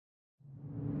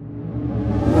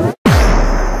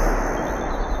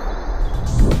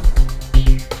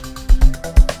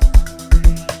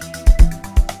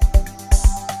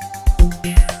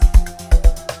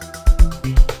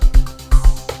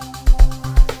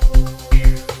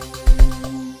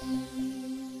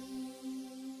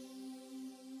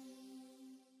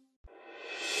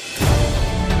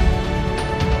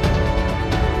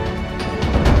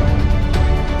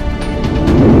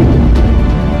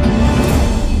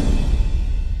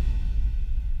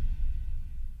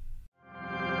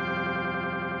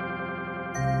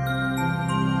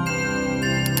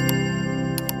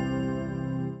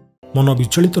मन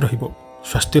विचलित रहिबो,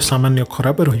 स्वास्थ्य सामान्य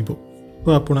खराब रहिबो।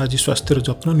 तो आपण आज स्वास्थ्यर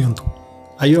जत्न नियंतु।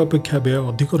 आय अपेक्षा व्यय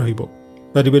अधिक रहिबो।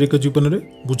 पारिवारिक जीवन में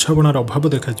बुझामणार अभाव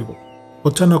देखाजिबो।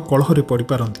 अचानक कलहरे पड़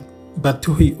पारती,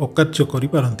 बाध्य होई अकार्य करि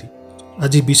पारती।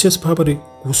 आज विशेष भाव में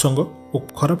कुसंग और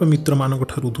खराब मित्र मानक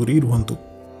ठारू दूरी रुहंतु।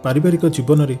 पारिवारिक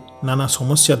जीवन में नाना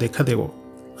समस्या देखादेव।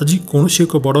 आज कौन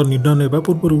एक बड़ निर्णय नेबा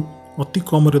पूर्व अति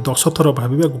कम 10 थर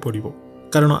भाविबाकु पड़िबो,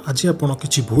 कारण आज आपण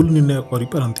किछि भूल निर्णय करि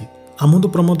पारंती। आमोद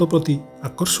प्रमोद प्रति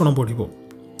आकर्षण बढ़िबो।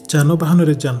 जानवाहन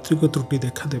में यांत्रिक त्रुटि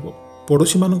देखादेव।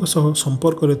 पड़ोशी मानक सह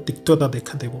संपर्क में तिक्तता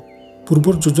देखादेव। पूर्व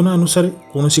योजना अनुसार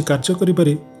कौनसी कार्य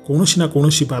करिबारे कौनसी ना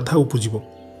कौनसी बाधा उपजिबो।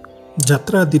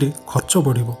 यात्रा आदि रे खर्च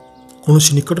बढ़िबो।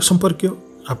 कौनसी निकट संपर्क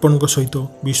आपणक सहित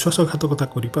विश्वासघातकता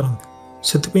करि पारंती।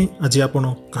 सेथिपई आज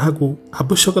आपण काहाकू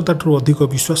आवश्यकताठू अधिक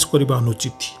विश्वास करबा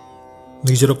अनुचित।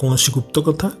 निजर कौनसी गुप्त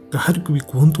कथा काहारिकू भी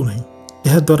कहंतु नहीं।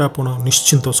 यह द्वारा आपण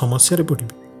निश्चिंत समस्या रे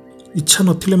पड़िबे। इच्छा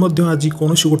नथिले मध्य आज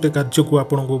कौनसी गोटे कार्य को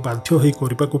आपणको बाध्य होई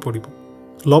करिबाकू पड़िबो।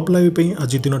 लव लाइफ पई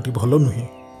आज दिनटी भल नुहे।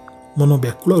 मन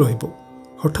व्याकुल रहिबो।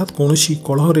 हठात कौनसी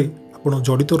कलहरे आपण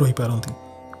जड़ित रही पारंती।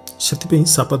 सेथिपई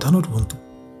सावधान रुहंतु।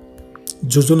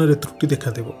 योजन त्रुटि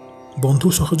देखादेव।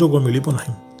 बंधु सहयोग मिलिबो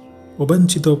नाही।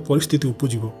 अवांछित परिस्थिति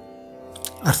उपजिबो।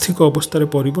 आर्थिक अवस्था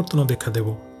परिवर्तन देखादेव।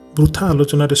 वृथा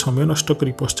आलोचन समय नष्ट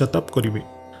करी पश्चाताप करिवे।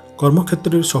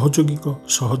 कर्मक्षेत्र में सहयोगिक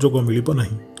सहयोग मिलिबो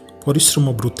नाही। परिश्रम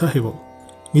वृथा हेबो।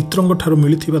 मित्रंग ठारू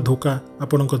मिलिथिबा धोखा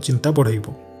आपणक चिंता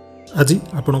बढ़ाइबो। आज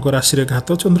आपणक राशि रे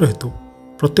घात चंद्र हेतु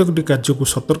प्रत्येकटी कार्य को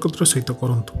सतर्कतार सहित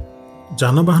करंतु।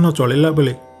 जानवाहन चलैला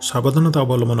बेले सावधानता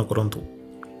अवलंबन करंतु।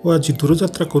 और आज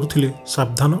दूरयात्रा करुथिले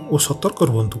सावधान और सतर्क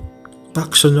रुहंतु।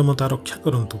 वाक् संयमता रक्षा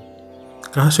करंतु।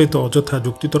 कहा सहित अजथा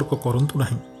जुक्तितर्क करंतु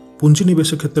नाही।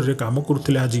 पुंजीनिवेश क्षेत्र में काम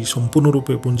करुथिले आज संपूर्ण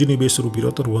रूपे पुंजीनिवेश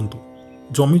विरत रुहंतु।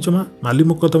 जमी जमा माली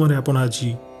मुकदमा आपण आज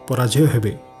पराजय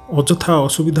हेबे। अजथा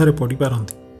असुविधार पड़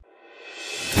पारंती।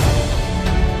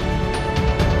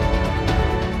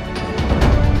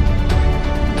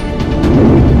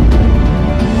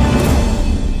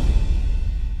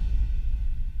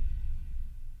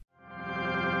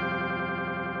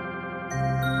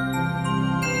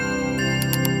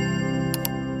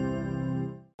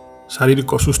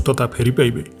 शारीरिक असुस्थता फेरी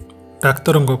पाइबे।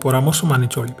 डाक्तरंग परामर्श मानि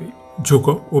चलिबे। योग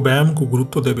और व्यायाम को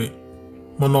गुरुत्व देवे।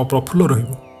 मन प्रफुल्ल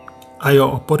रहिबो। आय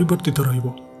अपरिवर्तित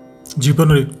रहिबो। जीवन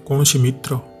में कौनसी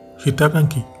मित्र,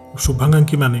 हिताकांक्षी और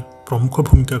शुभाकांक्षी माने प्रमुख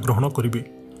भूमिका ग्रहण करिवे।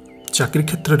 चाकरी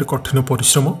क्षेत्र में कठिन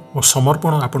परिश्रम और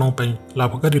समर्पण आपण पई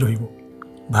लाभकारी रहिबो।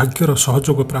 भाग्यर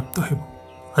सहयोग प्राप्त हेबो।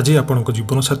 आज आपणक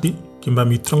जीवनसाथी किंबा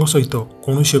मित्रंग सहित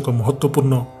कौनसी एक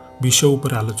महत्वपूर्ण विषय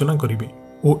उपर आलोचना करिवे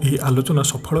और यह आलोचना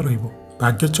सफल रहिबो।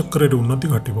 भाग्यचक्र में उन्नति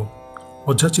घटिबो।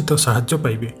 अजाचित साहाय्य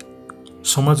पाइबे।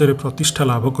 समाज में प्रतिष्ठा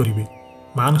लाभ करिवे।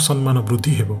 मान सम्मान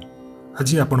वृद्धि हेबो।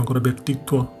 आज आपणकर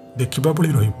व्यक्तित्व देखिबा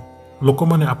भली रहिबो। लोक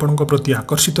माने आपणक प्रति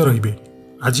आकर्षित रहिबे।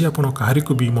 आज आपण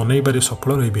काहारिकु भी मनैबारे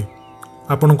सफल रहिबे।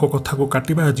 आपणक कथा को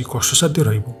काटिबा आज कष्टसाध्य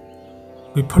रहिबो।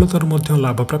 विफलतार मध्य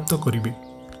लाभ प्राप्त करिवे।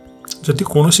 जदि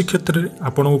कौनसी क्षेत्र में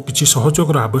आपणको किछि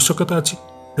सहयोगर आवश्यकता अछि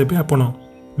तेबे आपण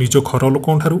निज घर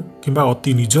लोकों ठारू किंबा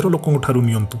अति निजर लोकों ठारू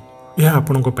नियंतु। यह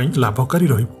आपणको पई लाभकारी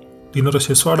रहिबो। दिनर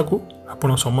शेष आड़क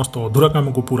आपण समस्त अधूरा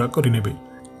काम को पूरा करिनेबे।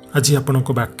 आज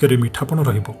आपणक वाक्य मीठापन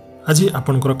रहिबो। आज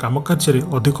आपणकर काम कार्य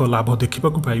अधिक लाभ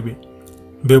देखिबाकू पाइबे।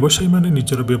 व्यवसायी माने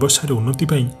निजर व्यवसाय उन्नति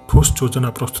पई ठोस योजना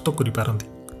प्रस्तुत करि पारंती।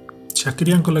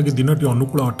 चाकरियांक लागि दिनटी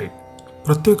अनुकूल अटे।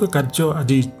 प्रत्येक कार्य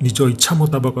आज निज इच्छा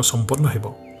मुताबक संपन्न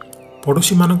हेबो।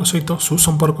 पड़ोशी मानक सहित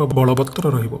सुसंपर्क बलवत्तर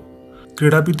रहिबो।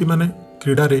 क्रीड़ाविद माने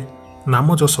क्रीडा रे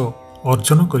नाम जस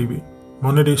अर्जन करिवे।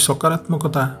 मन रे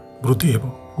सकारात्मकता वृद्धि हेबो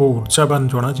और ऊर्जावान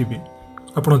जना जीवे।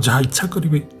 आपण जहाँ इच्छा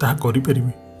करिवे ताहा करि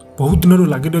परिबे। बहुत दिन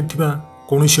लागि रहिथिबा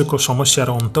कौनसी एक समस्यार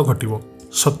अंत घटिबो।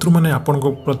 शत्रु माने आपणक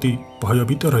प्रति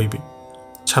भयभीत रहिबे।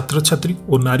 छात्र छात्री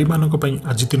और नारी मानक पई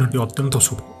आज दिनटी अत्यंत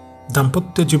शुभ।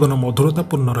 दाम्पत्य जीवन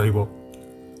मधुरतापूर्ण रहिबो।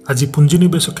 आज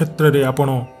पुंजीनिवेश क्षेत्र में आपण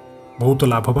बहुत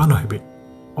लाभवान हेबे।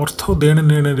 अर्थ देण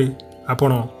नेण रे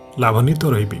आपण लाभान्वित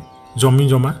रहिबे। जमी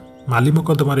जमा माली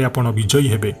मुकदमा रे आपण विजयी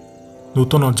हेबे।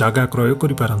 नूतन जागा क्रय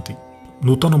करि पारंती।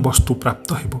 नूतन वस्तु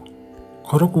प्राप्त हेबो।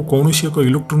 घर को कौनसी एक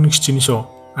इलेक्ट्रोनिक्स जिनिस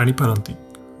आनी पारंती।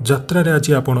 यात्रा रे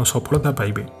आज आपण सफलता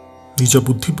पाइबे। निज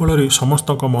बुद्धि बल रे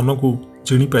समस्तक मन को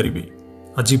जिणी पारिबे।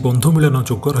 आज बंधु मिलन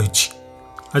योग रहिछि।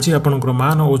 आज आपणकर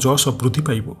मान और जश वृद्धि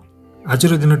पाइबो।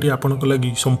 आजर दिनटी आपणक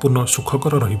लागि संपूर्ण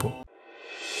सुखकर रहिबो।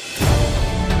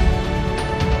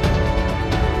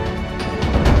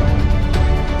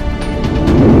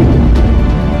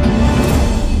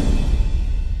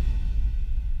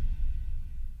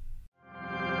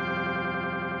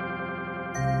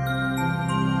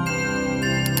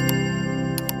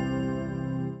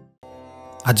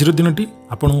 ଆଜିର ଦିନଟି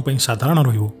ଆପଣଙ୍କ ପାଇଁ ସାଧାରଣ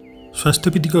ରହିବ।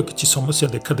 ସ୍ୱାସ୍ଥ୍ୟଭିତ୍ତିକ କିଛି ସମସ୍ୟା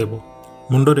ଦେଖାଦେବ।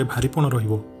 ମୁଣ୍ଡରେ ଭାରିପଣ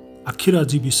ରହିବ। ଆଖିର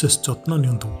ଆଜି ବିଶେଷ ଯତ୍ନ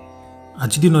ନିଅନ୍ତୁ।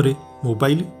 ଆଜି ଦିନରେ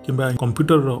ମୋବାଇଲ କିମ୍ବା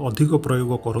କମ୍ପ୍ୟୁଟରର ଅଧିକ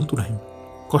ପ୍ରୟୋଗ କରନ୍ତୁ ନାହିଁ।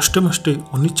 କଷ୍ଟେମଷ୍ଟେ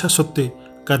ଅନିଚ୍ଛା ସତ୍ତ୍ୱେ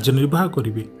କାର୍ଯ୍ୟନିର୍ବାହ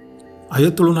କରିବେ। ଆୟ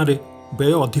ତୁଳନାରେ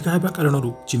ବ୍ୟୟ ଅଧିକା ହେବା କାରଣରୁ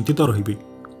ଚିନ୍ତିତ ରହିବେ।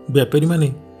 ବ୍ୟାପାରୀମାନେ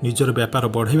ନିଜର ବ୍ୟାପାର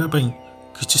ବଢ଼ାଇବା ପାଇଁ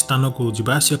କିଛି ସ୍ଥାନକୁ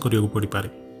ଯିବା ଆସିବା କରିବାକୁ ପଡ଼ିପାରେ।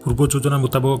 ପୂର୍ବ ଯୋଜନା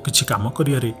ମୁତାବକ କିଛି କାମ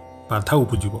କରିବାରେ ବାଧା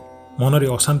ଉପୁଜିବ। ମନରେ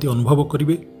ଅଶାନ୍ତି ଅନୁଭବ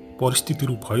କରିବେ।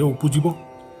 ପରିସ୍ଥିତିରୁ ଭୟ ଉପୁଜିବ।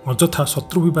 ଅଯଥା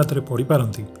ଶତ୍ରୁ ବିବାଦରେ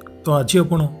ପଡ଼ିପାରନ୍ତି। ତ ଆଜି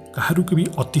ଆପଣ କାହାରିକୁ ବି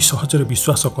ଅତି ସହଜରେ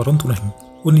ବିଶ୍ୱାସ କରନ୍ତୁ ନାହିଁ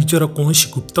ଓ ନିଜର କୌଣସି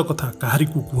ଗୁପ୍ତ କଥା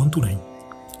କାହାରିକୁ କୁହନ୍ତୁ ନାହିଁ।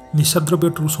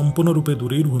 ନିଶାଦ୍ରବ୍ୟଠାରୁ ସମ୍ପୂର୍ଣ୍ଣ ରୂପେ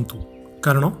ଦୂରେଇ ରୁହନ୍ତୁ,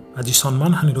 କାରଣ ଆଜି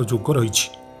ସମ୍ମାନହାନିର ଯୋଗ ରହିଛି।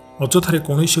 ଅଯଥାରେ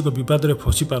କୌଣସି ଏକ ବିବାଦରେ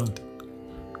ଫସି ପାରନ୍ତି।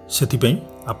 ସେଥିପାଇଁ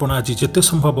ଆପଣ ଆଜି ଯେତେ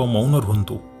ସମ୍ଭବ ମୌନ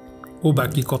ରୁହନ୍ତୁ ଓ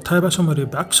ବାକି କଥା ହେବା ସମୟରେ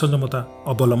ବାକ୍ ସଂଯମତା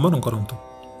ଅବଲମ୍ବନ କରନ୍ତୁ।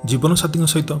 ଜୀବନସାଥୀଙ୍କ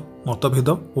ସହିତ ମତଭେଦ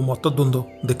ଓ ମତଦ୍ୱନ୍ଦ୍ୱ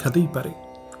ଦେଖାଦେଇପାରେ।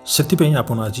 ସେଥିପାଇଁ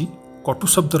ଆପଣ ଆଜି କଟୁ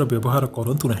ଶବ୍ଦର ବ୍ୟବହାର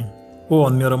କରନ୍ତୁ ନାହିଁ ଓ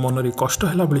ଅନ୍ୟର ମନରେ କଷ୍ଟ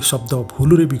ହେଲା ଭଳି ଶବ୍ଦ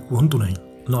ଭୁଲରେ ବି କୁହନ୍ତୁ ନାହିଁ,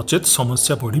 ନଚେତ୍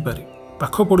ସମସ୍ୟା ବଢ଼ିପାରେ।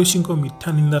 ପାଖ ପଡ଼ୋଶୀଙ୍କ ମିଥ୍ୟା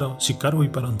ନିନ୍ଦାର ଶିକାର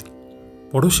ହୋଇପାରନ୍ତି।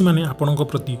 ପଡ଼ୋଶୀମାନେ ଆପଣଙ୍କ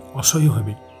ପ୍ରତି ଅସହ୍ୟ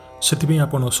ହେବେ। ସେଥିପାଇଁ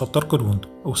ଆପଣ ସତର୍କ ରୁହନ୍ତୁ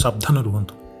ଓ ସାବଧାନ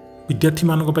ରୁହନ୍ତୁ।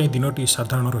 ବିଦ୍ୟାର୍ଥୀମାନଙ୍କ ପାଇଁ ଦିନଟି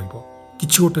ସାଧାରଣ ରହିବ।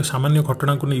 କିଛି ଗୋଟେ ସାମାନ୍ୟ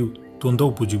ଘଟଣାକୁ ନେଇ ଦ୍ୱନ୍ଦ୍ୱ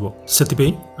ଉପୁଜିବ।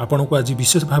 ସେଥିପାଇଁ ଆପଣଙ୍କୁ ଆଜି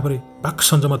ବିଶେଷ ଭାବରେ ବାକ୍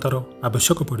ସଂଯମତାର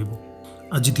ଆବଶ୍ୟକ ପଡ଼ିବ।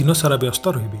 ଆଜି ଦିନସାରା ବ୍ୟସ୍ତ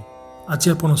ରହିବେ। ଆଜି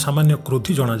ଆପଣ ସାମାନ୍ୟ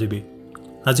କ୍ରୋଧୀ ଜଣାଯିବେ।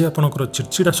 ଆଜି ଆପଣଙ୍କର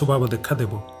ଚିଡ଼ଚିଡ଼ା ସ୍ୱଭାବ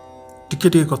ଦେଖାଦେବ। ଟିକେ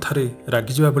ଟିକେ କଥାରେ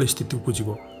ରାଗିଯିବା ଭଳି ସ୍ଥିତି ଉପୁଜିବ।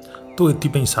 ତ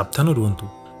ଏଥିପାଇଁ ସାବଧାନ ରୁହନ୍ତୁ।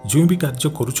 ଯେଉଁ ବି କାର୍ଯ୍ୟ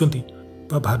କରୁଛନ୍ତି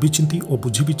ବା ଭାବିଚିନ୍ତି ଓ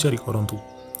ବୁଝି ବିଚାରି କରନ୍ତୁ।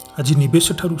 ଆଜି ନିବେଶ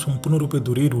ଠାରୁ ସମ୍ପୂର୍ଣ୍ଣ ରୂପେ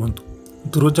ଦୂରେଇ ରୁହନ୍ତୁ।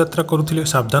 ଦୂରଯାତ୍ରା କରୁଥିଲେ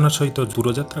ସାବଧାନ ସହିତ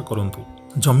ଦୂରଯାତ୍ରା କରନ୍ତୁ।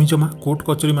 ଜମିଜମା କୋର୍ଟ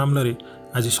କଚେରୀ ମାମଲାରେ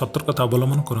ଆଜି ସତର୍କତା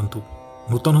ଅବଲମ୍ବନ କରନ୍ତୁ।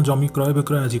 ନୂତନ ଜମି କ୍ରୟ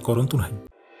ବିକ୍ରୟ ଆଜି କରନ୍ତୁ ନାହିଁ।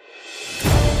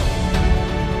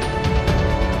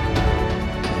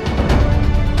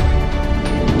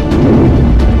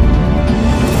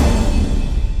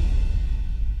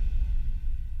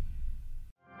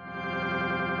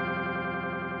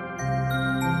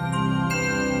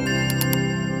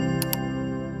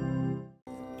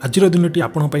 ଆଜିର ଦିନଟି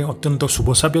ଆପଣଙ୍କ ପାଇଁ ଅତ୍ୟନ୍ତ ଶୁଭ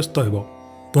ସାବ୍ୟସ୍ତ ହେବ।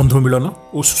 ବନ୍ଧୁ ମିଳନ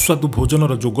ଓ ସୁସ୍ୱାଦୁ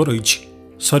ଭୋଜନର ଯୋଗ ରହିଛି।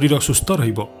 ଶରୀର ସୁସ୍ଥ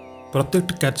ରହିବ।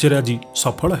 ପ୍ରତ୍ୟେକଟି କାର୍ଯ୍ୟରେ ଆଜି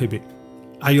ସଫଳ ହେବେ।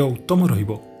 ଆୟ ଉତ୍ତମ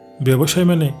ରହିବ।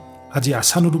 ବ୍ୟବସାୟୀମାନେ ଆଜି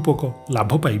ଆଶାନୁରୂପକ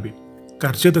ଲାଭ ପାଇବେ।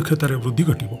 କାର୍ଯ୍ୟଦକ୍ଷତାରେ ବୃଦ୍ଧି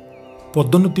ଘଟିବ।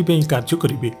 ପଦୋନ୍ନତି ପାଇଁ କାର୍ଯ୍ୟ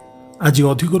କରିବେ। ଆଜି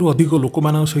ଅଧିକରୁ ଅଧିକ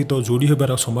ଲୋକମାନଙ୍କ ସହିତ ଯୋଡ଼ି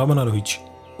ହେବାର ସମ୍ଭାବନା ରହିଛି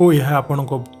ଓ ଏହା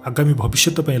ଆପଣଙ୍କ ଆଗାମୀ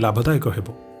ଭବିଷ୍ୟତ ପାଇଁ ଲାଭଦାୟକ ହେବ।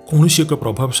 କୌଣସି ଏକ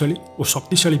ପ୍ରଭାବଶାଳୀ ଓ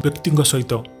ଶକ୍ତିଶାଳୀ ବ୍ୟକ୍ତିଙ୍କ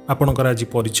ସହିତ ଆପଣଙ୍କର ଆଜି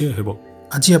ପରିଚୟ ହେବ।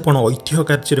 ଆଜି ଆପଣ ଐତିହ୍ୟ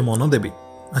କାର୍ଯ୍ୟରେ ମନ ଦେବେ।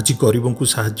 ଆଜି ଗରିବଙ୍କୁ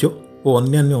ସାହାଯ୍ୟ ଓ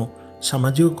ଅନ୍ୟାନ୍ୟ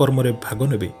ସାମାଜିକ କର୍ମରେ ଭାଗ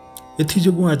ନେବେ।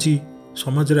 ଏଥିଯୋଗୁଁ ଆଜି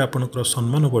ସମାଜରେ ଆପଣଙ୍କର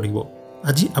ସମ୍ମାନ ବଢ଼ିବ।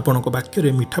 ଆଜି ଆପଣଙ୍କ ବାକ୍ୟରେ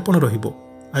ମିଠାପଣ ରହିବ।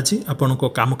 ଆଜି ଆପଣଙ୍କ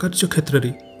କାମକାର୍ଯ୍ୟ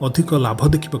କ୍ଷେତ୍ରରେ ଅଧିକ ଲାଭ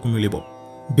ଦେଖିବାକୁ ମିଳିବ।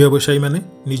 ବ୍ୟବସାୟୀମାନେ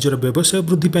ନିଜର ବ୍ୟବସାୟ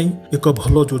ବୃଦ୍ଧି ପାଇଁ ଏକ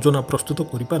ଭଲ ଯୋଜନା ପ୍ରସ୍ତୁତ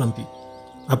କରିପାରନ୍ତି।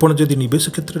 ଆପଣ ଯଦି ନିବେଶ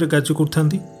କ୍ଷେତ୍ରରେ କାର୍ଯ୍ୟ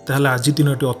କରୁଥାନ୍ତି ତାହେଲେ ଆଜି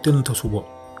ଦିନଟି ଅତ୍ୟନ୍ତ ଶୁଭ।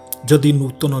 ଯଦି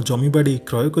ନୂତନ ଜମିବାଡ଼ି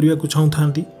କ୍ରୟ କରିବାକୁ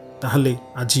ଚାହୁଁଥାନ୍ତି ତାହେଲେ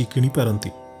ଆଜି କିଣିପାରନ୍ତି।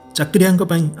 ଚାକିରିଆଙ୍କ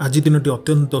ପାଇଁ ଆଜି ଦିନଟି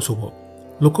ଅତ୍ୟନ୍ତ ଶୁଭ।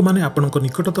 ଲୋକମାନେ ଆପଣଙ୍କ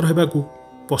ନିକଟତର ହେବାକୁ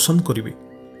ପସନ୍ଦ କରିବେ।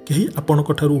 କେହି ଆପଣଙ୍କ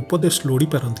ଠାରୁ ଉପଦେଶ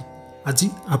ଲୋଡ଼ିପାରନ୍ତି। ଆଜି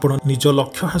ଆପଣ ନିଜ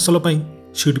ଲକ୍ଷ୍ୟ ହାସଲ ପାଇଁ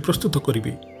ସିଡ଼ି ପ୍ରସ୍ତୁତ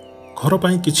କରିବେ। ଘର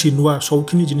ପାଇଁ କିଛି ନୂଆ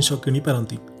ସୌଖିନୀ ଜିନିଷ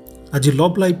କିଣିପାରନ୍ତି। ଆଜି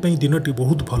ଲଭ୍ ଲାଇଫ୍ ପାଇଁ ଦିନଟି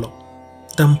ବହୁତ ଭଲ।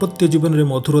 ଦାମ୍ପତ୍ୟ ଜୀବନରେ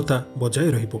ମଧୁରତା ବଜାୟ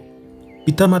ରହିବ।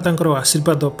 ପିତାମାତାଙ୍କର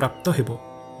ଆଶୀର୍ବାଦ ପ୍ରାପ୍ତ ହେବ।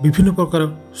 ବିଭିନ୍ନ ପ୍ରକାର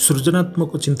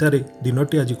ସୃଜନାତ୍ମକ ଚିନ୍ତାରେ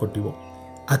ଦିନଟି ଆଜି କଟିବ।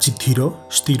 ଆଜି ଧୀର,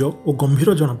 ସ୍ଥିର ଓ ଗମ୍ଭୀର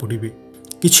ଜଣାପଡ଼ିବେ।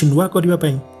 କିଛି ନୂଆ କରିବା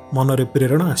ପାଇଁ ମନରେ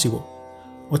ପ୍ରେରଣା ଆସିବ।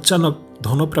 ଅଚାନକ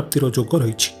ଧନପ୍ରାପ୍ତିର ଯୋଗ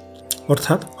ରହିଛି।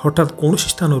 ଅର୍ଥାତ୍ ହଠାତ୍ କୌଣସି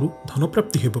ସ୍ଥାନରୁ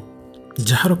ଧନପ୍ରାପ୍ତି ହେବ,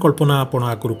 ଯାହାର କଳ୍ପନା ଆପଣ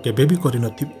ଆଗରୁ କେବେ ବି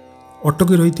କରିନଥିବେ।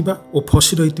 ଅଟକି ରହିଥିବା ଓ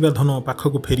ଫସି ରହିଥିବା ଧନ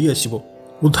ପାଖକୁ ଫେରି ଆସିବ।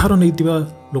 ଉଦ୍ଧାର ନେଇଥିବା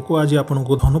ଲୋକ ଆଜି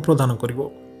ଆପଣଙ୍କୁ ଧନ ପ୍ରଦାନ କରିବ।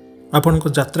 ଆପଣଙ୍କ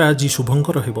ଯାତ୍ରା ଆଜି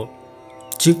ଶୁଭଙ୍କର ହେବ।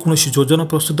 ଯେକୌଣସି ଯୋଜନା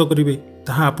ପ୍ରସ୍ତୁତ କରିବେ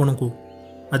ତାହା ଆପଣଙ୍କୁ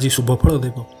ଆଜି ଶୁଭଫଳ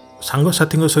ଦେବ।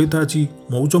 ସାଙ୍ଗସାଥୀଙ୍କ ସହିତ ଆଜି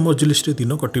ମୌଜ ମଜଲିସରେ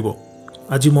ଦିନ କଟିବ।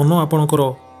 ଆଜି ମନ ଆପଣଙ୍କର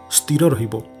ସ୍ଥିର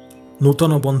ରହିବ।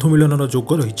 ନୂତନ ବନ୍ଧୁ ମିଳନର ଯୋଗ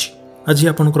ରହିଛି। ଆଜି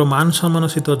ଆପଣଙ୍କର ମାନ ସମ୍ମାନ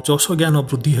ସହିତ ଯଶ ଜ୍ଞାନ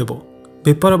ବୃଦ୍ଧି ହେବ।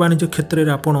 ବେପାର ବାଣିଜ୍ୟ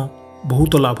କ୍ଷେତ୍ରରେ ଆପଣ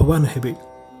ବହୁତ ଲାଭବାନ ହେବେ।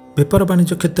 ବେପାର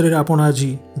ବାଣିଜ୍ୟ କ୍ଷେତ୍ରରେ ଆପଣ ଆଜି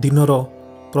ଦିନର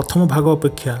ପ୍ରଥମ ଭାଗ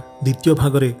ଅପେକ୍ଷା ଦ୍ୱିତୀୟ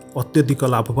ଭାଗରେ ଅତ୍ୟଧିକ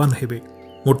ଲାଭବାନ ହେବେ।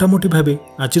 ମୋଟାମୋଟି ଭାବେ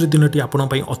ଆଜିର ଦିନଟି ଆପଣଙ୍କ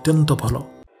ପାଇଁ ଅତ୍ୟନ୍ତ ଭଲ।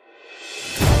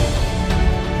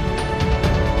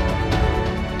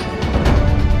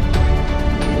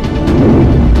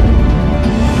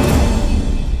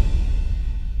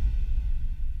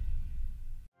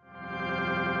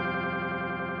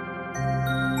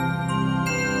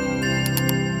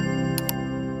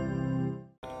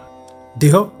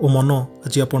 ଦେହ ଓ ମନ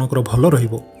ଆଜି ଆପଣଙ୍କର ଭଲ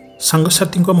ରହିବ।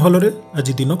 ସାଙ୍ଗସାଥୀଙ୍କ ମହଲରେ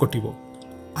ଆଜି ଦିନ କଟିବ।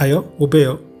 ଆୟ ଓ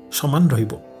ବ୍ୟୟ समान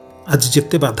रहिबो। आज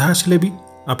जेते बाधा आसिले भी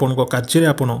आपणक कार्य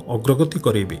आपण अग्रगति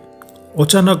करेबे।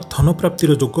 अचानक धन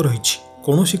प्राप्तिर जोग रही।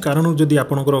 कौनसी कारण जदि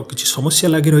आपणकर किसी समस्या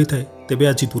लगी रही है तेबे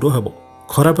आज दूर हेब।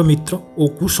 खराब मित्र और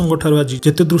कुसंग ठारू आज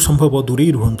जेते दूर संभव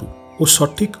दूरेई रुहंतु और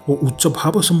सठिक और उच्च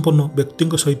भाव संपन्न व्यक्ति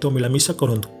सहित मिलामिशा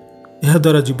करंतु। यह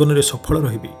द्वारा जीवन में सफल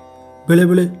रहिबे। बेले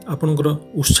बेले आपणकर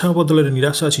उत्साह बदल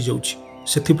निराशा आसी जाउछि,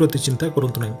 सेथिप्रति चिंता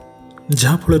करंतु नहीं,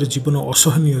 जहाँ फल जीवन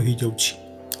असहनीय हो जाउछि।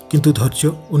 किंतु धैर्य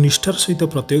और निष्ठार सहित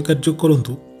प्रत्येक कार्य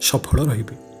करंतु, सफल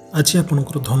रहिबे। आज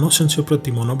आपणकर धन संचय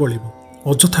प्रति मन बळिबो,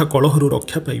 अଯଥା कलहरु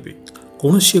रक्षा पाइबे,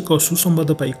 कौनसी एक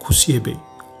सुसंवाद पाई खुशी हेबे,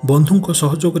 बंधुंक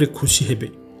सहयोग रे खुशी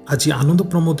हेबे। आज आनंद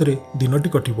प्रमोद रे दिनटी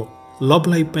कटिबो। लव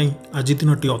लाइफ पाई आज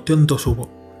दिनटी अत्यंत शुभ।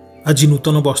 आज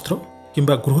नूतन वस्त्र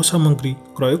किंबा गृह सामग्री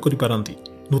क्रय करि पारंती।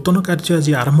 नूतन कार्य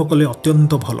आज आरंभ कले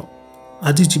अत्यंत भल।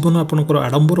 आज जीवन आपणकर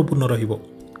आडंबरपूर्ण रहिबो।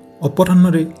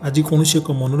 अपराह्न रे आज कौनसी एक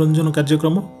मनोरंजन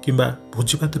कार्यक्रम किंबा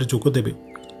भोजीभात रे जोग देबे।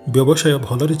 व्यवसाय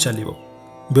भलरे चलिबो।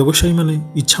 व्यवसायी माने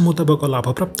इच्छा मुताबक लाभ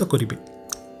प्राप्त करिवे।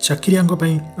 चाकरियांग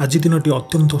पई आज दिनटी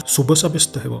अत्यंत शुभ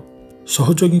साब्यस्त हेबो।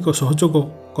 सहयोगी सहयोग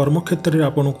कर्मक्षेत्र में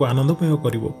आपको आनंदमय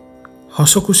करिवो।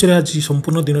 हस खुशी आज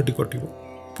संपूर्ण दिनटी कटिबो।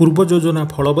 पूर्व योजना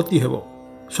फलवती हेबो।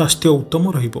 स्वास्थ्य उत्तम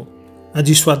रहिबो।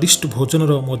 आज स्वादिष्ट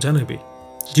भोजनर मजा नेबे।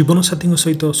 जीवनसाथी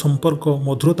सहित संपर्क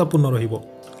मधुरतापूर्ण रहिबो।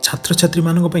 छात्र छात्री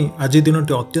मानक पई आज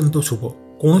दिनटी अत्यंत शुभ।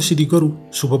 कौनसी दिगरु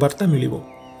शुभवार्ता मिलिबो।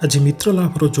 आज मित्र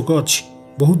लाभर जोग अछि।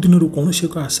 बहुत दिनरु कौनसी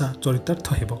एक आशा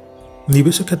चरितार्थ हेबो।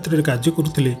 निवेश क्षेत्र में कार्य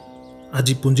करुथिले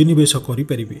आज पुंजीनिवेश करि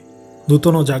परिबे।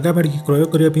 नूतन जागा बाड़ी क्रय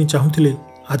करने चाहूले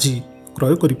आज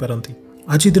क्रय करि पारंती।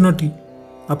 आज दिनटी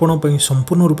आपण पई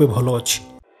संपूर्ण रूपे भल अछि।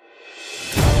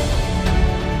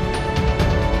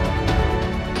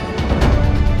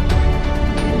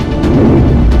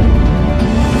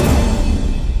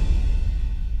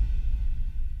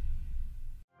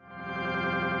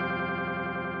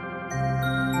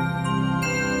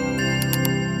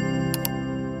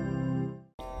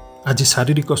 आज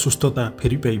शारीरिक सुस्थता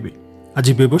फेरी पाइबे। आज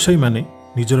व्यवसायी माने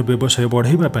निजर व्यवसाय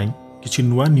बढ़ाइबा पई किछि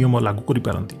नुआ नियम लागू करि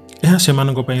पारंती। यह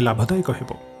सेमानक पई लाभदायक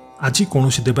हेबो। आज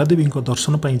कौनसी देवादेवींक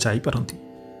दर्शन पई जाई पारंती।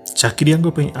 चाकरियांग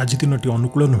पई आज दिनटी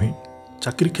अनुकूल नुहे।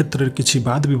 चाकरी क्षेत्र में किछि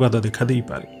वाद विवाद देखा देई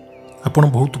पारे। आपण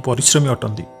बहुत परिश्रमी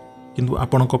अटंती, किंतु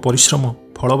आपणक परिश्रम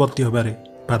फलवती होबारे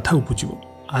बाधा उपजिबो।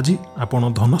 आज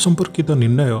आपण धन संपर्कित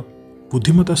निर्णय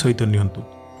बुद्धिमता सहित नियंतु।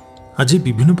 आज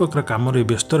विभिन्न प्रकार काम रे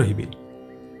व्यस्त रहिबे,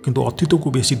 किंतु अतीत को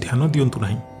बेसी ध्यान दियंतु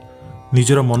नहीं।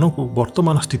 निजर मन को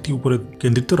वर्तमान स्थिति उपर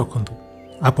केंद्रित रखंतु।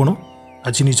 आपण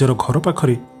आज निजर घर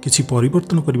पाखरे किछि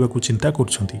परिवर्तन करने को चिंता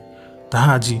करछंती,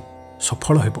 ताहा आज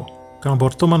सफल हेबो। कारण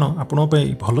वर्तमान आपण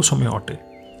पई भल समय अटे।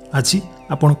 आज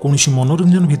आपण कोनोसी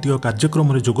मनोरंजन भित्तिक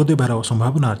कार्यक्रम रे जोग देबार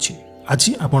संभावना अछि।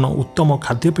 आज आपण उत्तम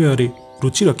खाद्यपेय रे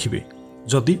रुचि रखिबे।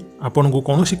 जदि आपण को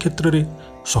कोनोसी क्षेत्र रे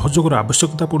सहयोगर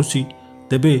आवश्यकता पड़ुछि,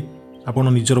 तेबे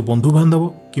आपण निजर बंधु बांधव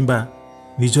किंबा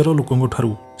निजर लोकंग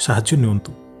ठारू साहाय्य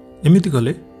नियंतु। एमिति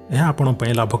गले यह आपण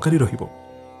पई लाभकारी रहिबो।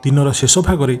 दिनर शेष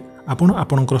भागरे आपण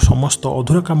आपणकर समस्त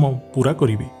अधूरा काम पूरा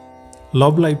करिवे।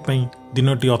 लव लाइफ पई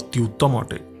दिनटी अति उत्तम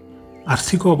अटे।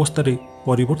 आर्थिक अवस्था रे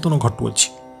परिवर्तन घटुअछि।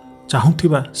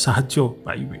 चाहुथिबा साहाय्य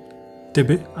पाइबे।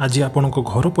 तेबे आज आपणक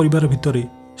घर परिवार भितरे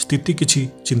स्थिति किछि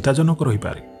चिंताजनक रहि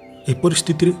पारे। ए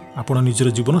परिस्थिति रे आपण निजर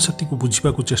जीवन साथी को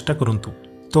बुझिबा को चेष्टा करंतु,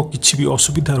 तो किछि भी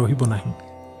असुविधा रहिबो नाही।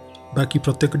 बाकी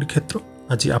प्रत्येकटी क्षेत्र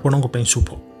आज आपणक पई शुभ।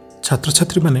 छात्र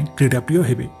छात्री माने क्रीड़ा प्रिय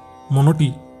हेबे।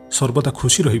 मनटी सर्वदा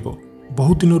खुशी रहिबो।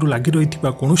 बहुत दिनरु लागि रहिथिबा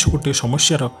कोनोसी गोटे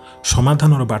समस्यार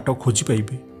समाधानर बाट खोजी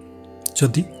पाइबे।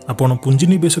 जदि आपण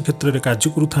पुंजीनिवेश क्षेत्र में कार्य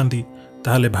करुथांती,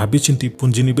 ताहले भाबी चिंती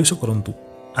पुंजीनिवेश करंतु।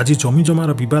 आज जमी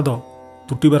जमार विवाद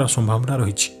तुटिबार संभावना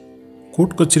रहिछि।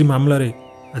 कोर्ट कचेरी मामला रे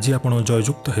आज आपण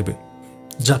जययुक्त हेबे।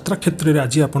 यात्रा क्षेत्र में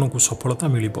आज आपणकु सफलता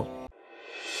मिलिबो।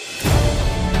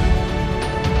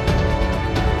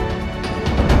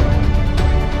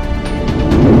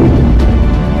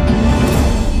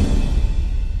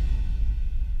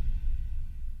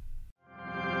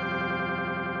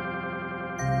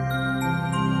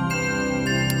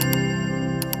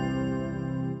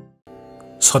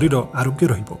 शरीर आरोग्य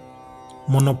रहिबो।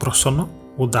 मन प्रसन्न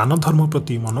और दान धर्म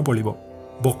प्रति मन बलिबो।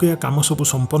 बकेया काम सब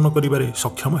संपन्न करिबारे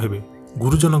सक्षम हेबे।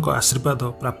 गुरुजनक आशीर्वाद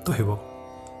प्राप्त हेबो।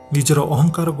 निजर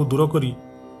अहंकार को दूर करी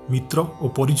मित्र और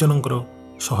परिजनकर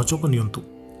सहयोग नियंतु।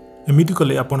 एमिति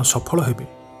कले आपण सफल हेबे।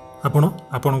 आपण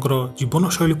आपणकर जीवन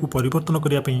शैली को परिवर्तन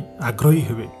करिया पई आग्रही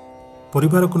हेबे।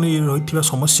 परिवार को नहीं रहिथिबा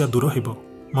समस्या दूर हेबो।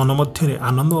 मन मध्यरे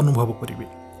आनंद अनुभव करिवे।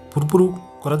 पूर्वरु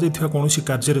करा जायथिबा कोनोसी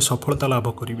कार्य रे सफलता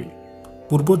लाभ करिवे।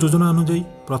 पूर्व योजना अनुଯାयी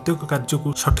प्रत्येक कार्य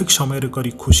को सठिक समय रे करी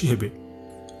खुशी हेबे।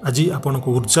 आज आपण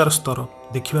को ऊर्जार स्तर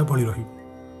देखिबा भली रही।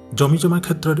 जमीजमा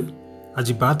क्षेत्र में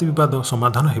आज वाद विवाद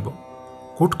समाधान हेब।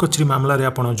 कोर्ट कचेरी मामलें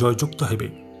आप जययुक्त हेबे।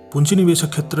 पुंजीनिवेश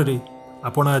क्षेत्र में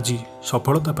आपण आज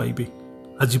सफलता पाइबे।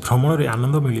 आज भ्रमण में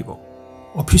आनंद मिल।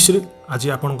 ऑफिस रे आज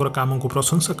आपणकर काम को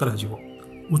प्रशंसा करा जिवो।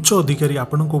 उच्च अधिकारी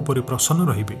आपणक उपर प्रसन्न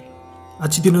रहिबे।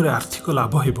 आज दिन में आर्थिक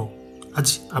लाभ हेबो।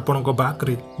 आज आपणक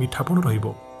बाक्रे मिठापण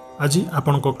रहिबो। आज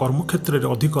आपणक कर्मक्षेत्र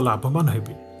में अधिक लाभवान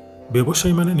हेबे।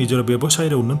 व्यवसायी माने निजर व्यवसाय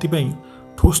रे उन्नति पई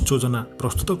ठोस योजना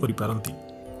प्रस्तुत करि पारंती।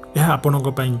 यह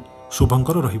आपणक पई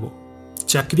शुभंकर रहिबो।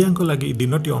 चाकरियांक लागि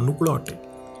दिनटी अनुकूल अटे।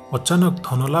 अचानक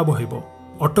धन लाभ हेबो।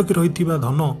 अटकी रहिथिबा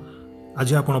धन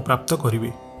आज आपण प्राप्त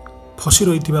करिवे। फसी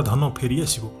रहिथिबा धन फेरी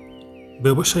आसिबो।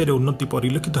 व्यवसाय रे उन्नति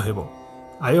परिलक्षित हेबो।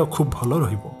 आय खूब भल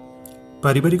रहिबो।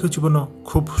 पारिवारिक जीवन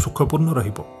खूब सुखपूर्ण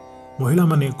रहिबो। महिला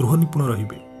माने गृह निपुण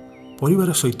रहिबे।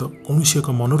 परिवार सहित कौनसी एक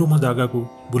मनोरम जगह को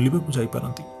बुलिबाकू जाई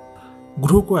पारंती।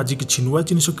 गृह को आज किछि नुआ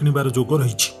जिनिस किनिबार जोग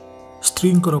रहिछि।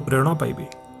 स्त्रींकर प्रेरणा पाइबे।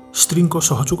 स्त्रींक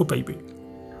सहयोग पाइबे।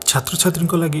 छात्र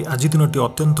छात्रींक लागि आज दिनटी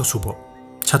अत्यंत शुभ।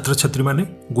 छात्र छात्री माने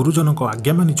गुरुजनक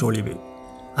आज्ञा मानि चलिबे।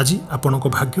 आज आपणक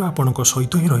भाग्य आपणक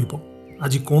सहित ही रहिबो।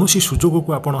 आज कौनसी सुजोग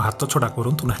को आपण हाथ छड़ा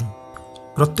करंतु नाही।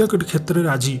 प्रत्येक क्षेत्र में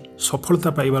आज सफलता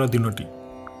पाइबार दिनटी।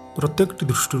 प्रत्येक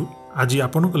दृष्टि आज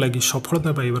आपणक लागि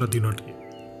सफलता पाइबार दिनटी।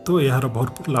 तो यार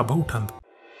भरपूर लाभ उठांतु।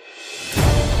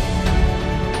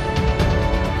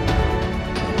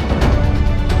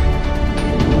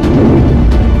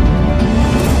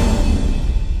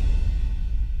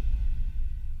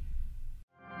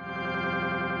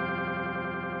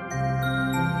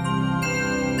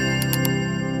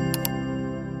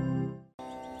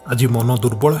 आज मन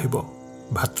दुर्बल हेब।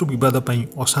 भातृ विवाद पई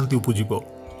अशांति उपजिब।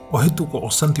 अहेतुक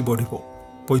अशांति बढ़।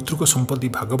 पैतृक संपत्ति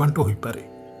भागबांट हो पारे।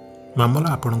 मामला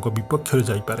आपणक विपक्ष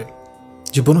जाइपारे।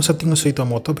 जीवनसाथी सहित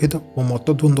मतभेद और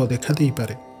मतद्वंद्व देखा दे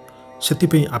पारे।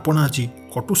 सेतिपई आपण आज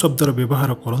कटु शब्दर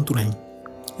व्यवहार करंतु नहीं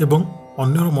एवं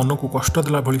अन्यर मन को कष्ट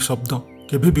देला भली शब्द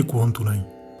केबे भी कहंतु नहीं।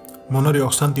 मन रे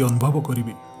अशांति अनुभव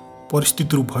करिवे।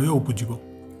 परिस्थिति भय उपजिब।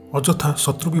 अजथा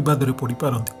शत्रु विवाद रे पड़ी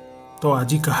पारंती। तो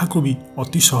आज काहाको भी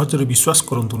अति सहजरे विश्वास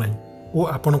करंतु नहीं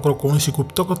और आपणकर कौनसी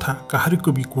गुप्त कथा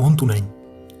काहारिको भी कहंतु नहीं।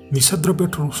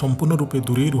 निशाद्रव्यठू संपूर्ण रूपे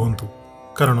दूरे रुहंतु।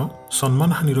 कारण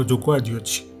सम्मान हानिर जोग आज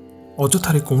अच्छी।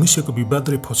 अजथारे कौनसी एक विवाद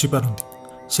रे फसी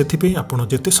पारंती। सेथिपई आपण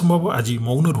जेते संभव आज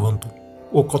मौन रुहंतु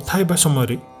और कथा हेबा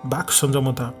समय बाक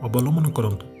संयमता अवलंबन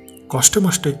करंतु। कष्टे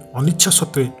मष्टे अनिच्छा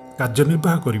सत्वे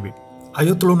कार्यनिर्वाह करिवे।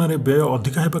 आय तुलन व्यय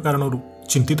अधिका हेबा कारणरू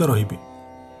चिंतित रहिबे।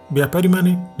 व्यापारी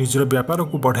माने निजर व्यापार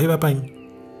को बढ़ाइबा पई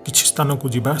किछि स्थान को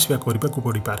जीवा आसिबा करिबाकू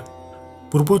पड़ी पारे।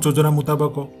 पूर्व योजना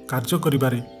मुताबक कार्य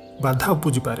करिबारे बाधा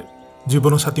उपजी पारे।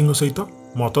 जीवनसाथी सहित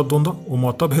मतद्वंद्व और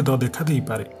मतभेद देखा दे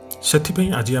पारे। सेथिपई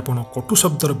आज आपण कटु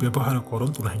शब्दर व्यवहार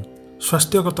करंतु नहीं।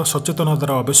 स्वास्थ्यगत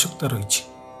सचेतनतार आवश्यकता रही।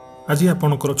 आज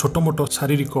आपणकर छोट मोट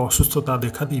शारीरिक असुस्थता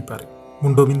देखा दे पारे।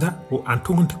 मुंडबिंधा और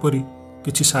आंठुगंठी परी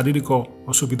किछि शारीरिक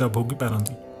असुविधा भोगी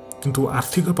पारंती। किंतु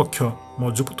आर्थिक पक्ष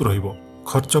मजबूत रहिबो।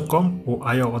 खर्च कम और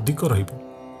आय अधिक रहिबो।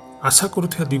 आशा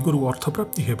करुथिया दिगरु अर्थ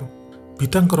प्राप्ति हेबो।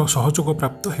 पितांकर सहयोग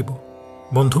प्राप्त हेबो।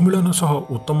 बंधु मिलन सह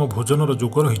उत्तम भोजनर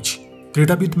जोग रहिछि।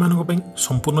 क्रीडाविद मानक पई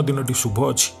संपूर्ण दिनटी शुभ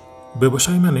अछि।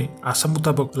 व्यवसायी माने आशा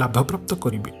मुताबक लाभ प्राप्त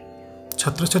करिवे।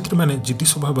 छात्र छात्री माने जिद्दी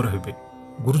स्वभाव रहिबे।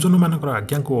 गुरुजन मानकर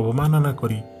आज्ञा को अवमानना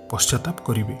करी पश्चाताप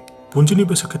करिवे।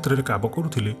 पुंजीनिवेश क्षेत्र में काम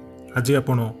करुथिले आज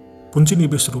आपण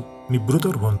पुंजीनिवेश निवृत्त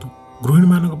रुहंतु। गृहिणी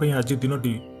मानक पई आज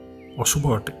दिनटी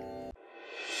अशुभ अटे।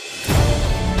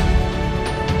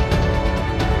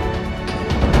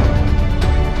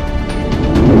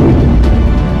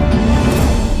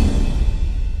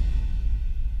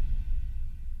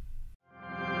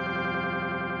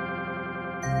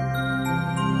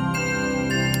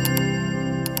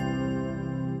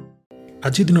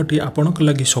 आज दिनटी आपणक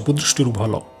लागि सबु दृष्टि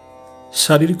भल।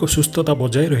 शारीरिक सुस्थता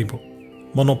बजाय रहिबो।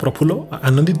 मन प्रफुल्ल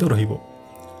आनंदित रहिबो।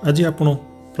 आज आपण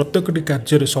प्रत्येकटी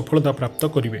कार्य सफलता प्राप्त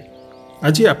करिवे।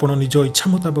 आज आपण निज इच्छा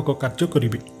मुताबक कार्य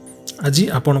करिवे। आज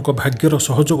आपणक भाग्यर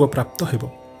सहयोग प्राप्त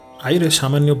हेबो। आय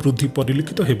सामान्य वृद्धि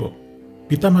परिलक्षित हेबो।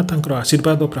 पितामातांकर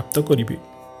आशीर्वाद प्राप्त करिवे।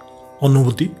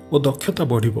 अनुभूति और दक्षता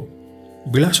बढ़िबो।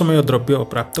 विलासमय द्रव्य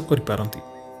प्राप्त करि पारंती।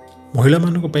 महिला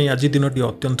मानक पई आज दिनटी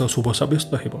अत्यंत शुभ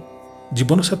साब्यस्त हेबो।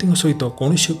 जीवनसाथी सहित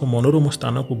कौन एक मनोरम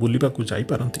स्थान को बुलिबाकू जाई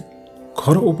पारंती।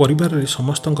 घर और परिवार रे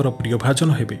समस्तंकर प्रिय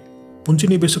भाजन हेबे।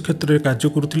 पुंजीनिवेश क्षेत्र में कार्य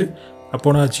करुथिले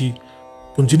आपण आज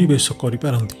पुंजीनिवेश करि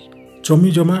पारंती।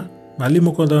 जमी जमा माली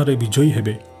मुकदमा रे विजयी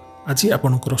हेबे। आज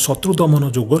आपणकर शत्रु दमन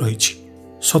जोग रहिछि।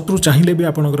 शत्रु चाहिए भी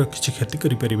आपणकर किछि क्षति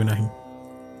करि परिबे नाही।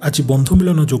 आज बंधु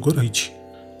मिलन जोग रहिछि।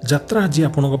 यात्रा आज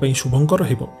आपणक पई शुभंकर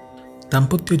हेबो।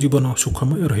 दाम्पत्य जीवन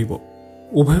सुखमय रहिबो।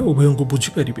 उभय उभय को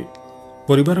बुझी पारिबे।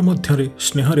 परिवार मध्य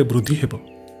स्नेह वृद्धि हेब।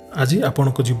 आज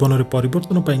आपणक जीवन में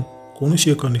परिवर्तन पाई କୌଣସି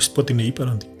ଏକ ନିଷ୍ପତ୍ତି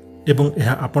ନେଇପାରନ୍ତି ଏବଂ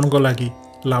ଏହା ଆପଣଙ୍କ ଲାଗି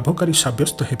ଲାଭକାରୀ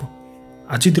ସାବ୍ୟସ୍ତ ହେବ।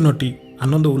 ଆଜି ଦିନଟି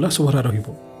ଆନନ୍ଦ ଉଲ୍ଲାସ ଭରା ରହିବ।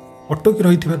 ଅଟକି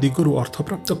ରହିଥିବା ଦିଗରୁ ଅର୍ଥ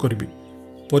ପ୍ରାପ୍ତ କରିବେ।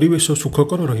 ପରିବେଶ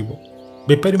ସୁଖକର ରହିବ।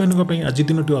 ବେପାରୀମାନଙ୍କ ପାଇଁ ଆଜି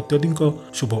ଦିନଟି ଅତ୍ୟଧିକ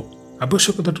ଶୁଭ।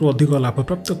 ଆବଶ୍ୟକତାଠାରୁ ଅଧିକ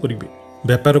ଲାଭପ୍ରାପ୍ତ କରିବେ।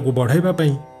 ବେପାରକୁ ବଢ଼ାଇବା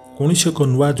ପାଇଁ କୌଣସି ଏକ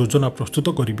ନୂଆ ଯୋଜନା ପ୍ରସ୍ତୁତ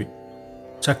କରିବେ।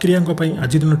 ଚାକିରିଆଙ୍କ ପାଇଁ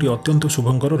ଆଜି ଦିନଟି ଅତ୍ୟନ୍ତ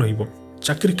ଶୁଭଙ୍କର ରହିବ।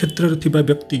 ଚାକିରି କ୍ଷେତ୍ରରେ ଥିବା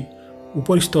ବ୍ୟକ୍ତି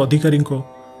ଉପରିସ୍ଥ ଅଧିକାରୀଙ୍କ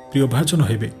ପ୍ରିୟଭାଜନ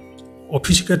ହେବେ।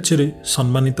 ଅଫିସ କାର୍ଯ୍ୟରେ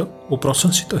ସମ୍ମାନିତ ଓ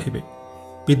ପ୍ରଶଂସିତ ହେବେ।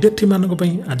 ବିଦ୍ୟାର୍ଥୀମାନଙ୍କ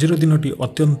ପାଇଁ ଆଜିର ଦିନଟି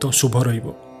ଅତ୍ୟନ୍ତ ଶୁଭ ରହିବ।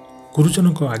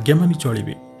 ଗୁରୁଜନଙ୍କ ଆଜ୍ଞା ମାନି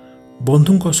ଚଳିବେ।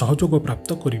 ବନ୍ଧୁଙ୍କ ସହଯୋଗ ପ୍ରାପ୍ତ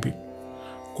କରିବେ।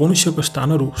 କୌଣସି ଏକ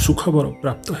ସ୍ଥାନରୁ ସୁଖବର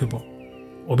ପ୍ରାପ୍ତ ହେବ।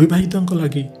 ଅବିବାହିତଙ୍କ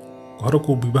ଲାଗି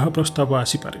ଘରକୁ ବିବାହ ପ୍ରସ୍ତାବ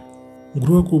ଆସିପାରେ।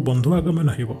 ଗୃହକୁ ବନ୍ଧୁ ଆଗମନ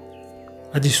ହେବ।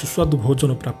 ଆଜି ସୁସ୍ୱାଦୁ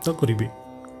ଭୋଜନ ପ୍ରାପ୍ତ କରିବେ।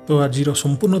 ତ ଆଜିର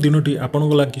ସମ୍ପୂର୍ଣ୍ଣ ଦିନଟି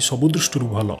ଆପଣଙ୍କ ଲାଗି ସବୁ ଦୃଷ୍ଟିରୁ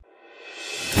ଭଲ।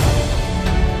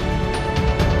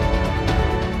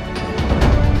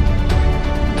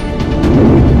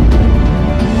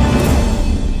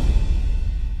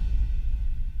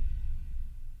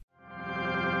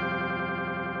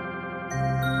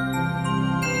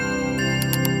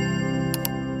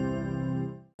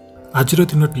 ଆଜିର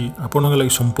ଦିନଟି ଆପଣଙ୍କ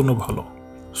ଲାଗି ସମ୍ପୂର୍ଣ୍ଣ ଭଲ।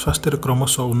 ସ୍ୱାସ୍ଥ୍ୟରେ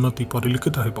କ୍ରମଶଃ ଉନ୍ନତି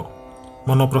ପରିଲକ୍ଷିତ ହେବ।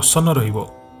 ମନ ପ୍ରସନ୍ନ ରହିବ।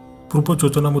 ପୂର୍ବ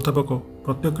ଯୋଜନା ମୁତାବକ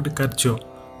ପ୍ରତ୍ୟେକଟି କାର୍ଯ୍ୟ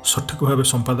ସଠିକ ଭାବେ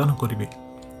ସମ୍ପାଦନ କରିବେ।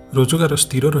 ରୋଜଗାର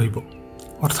ସ୍ଥିର ରହିବ,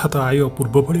 ଅର୍ଥାତ୍ ଆୟ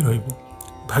ପୂର୍ବ ଭଳି ରହିବ।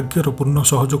 ଭାଗ୍ୟର ପୂର୍ଣ୍ଣ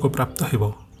ସହଯୋଗ ପ୍ରାପ୍ତ ହେବ।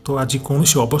 ତ ଆଜି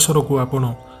କୌଣସି ଅବସରକୁ ଆପଣ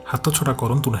ହାତଛଡ଼ା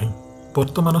କରନ୍ତୁ ନାହିଁ।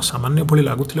 ବର୍ତ୍ତମାନ ସାମାନ୍ୟ ଭଳି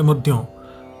ଲାଗୁଥିଲେ ମଧ୍ୟ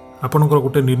ଆପଣଙ୍କର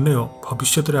ଗୋଟିଏ ନିର୍ଣ୍ଣୟ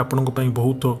ଭବିଷ୍ୟତରେ ଆପଣଙ୍କ ପାଇଁ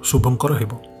ବହୁତ ଶୁଭଙ୍କର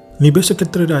ହେବ। ନିବେଶ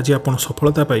କ୍ଷେତ୍ରରେ ଆଜି ଆପଣ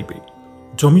ସଫଳତା ପାଇବେ।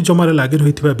 ଜମି ଜମାରେ ଲାଗି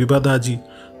ରହିଥିବା ବିବାଦ ଆଜି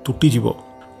ତୁଟିଯିବ।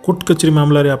 କୋର୍ଟ କଚେରୀ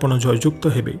ମାମଲାରେ ଆପଣ ଜୟଯୁକ୍ତ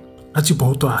ହେବେ। ଆଜି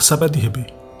ବହୁତ ଆଶାବାଦୀ ହେବେ।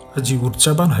 ଆଜି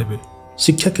ଉର୍ଜାବାନ ହେବେ।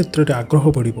 ଶିକ୍ଷା କ୍ଷେତ୍ରରେ ଆଗ୍ରହ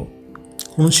ବଢ଼ିବ।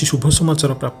 କୌଣସି ଶୁଭ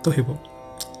ସମାଚାର ପ୍ରାପ୍ତ ହେବ।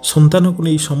 ସନ୍ତାନକୁ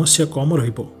ନେଇ ସମସ୍ୟା କମ୍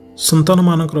ରହିବ।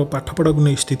 ସନ୍ତାନମାନଙ୍କର ପାଠପଢ଼ାକୁ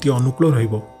ନେଇ ସ୍ଥିତି ଅନୁକୂଳ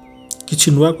ରହିବ। କିଛି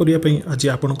ନୂଆ କରିବା ପାଇଁ ଆଜି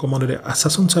ଆପଣଙ୍କ ମନରେ ଆଶା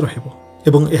ସଞ୍ଚାର ହେବ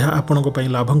ଏବଂ ଏହା ଆପଣଙ୍କ ପାଇଁ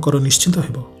ଲାଭଙ୍କର ନିଶ୍ଚିତ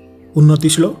ହେବ।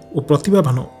 ଉନ୍ନତିଶୀଳ ଓ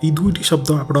ପ୍ରତିଭାବାନ ଏହି ଦୁଇଟି ଶବ୍ଦ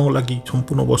ଆପଣଙ୍କ ଲାଗି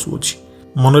ସମ୍ପୂର୍ଣ୍ଣ ବସୁଅଛି।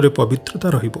 ମନରେ ପବିତ୍ରତା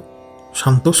ରହିବ।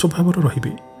 ଶାନ୍ତ ସ୍ୱଭାବର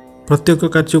ରହିବେ। ପ୍ରତ୍ୟେକ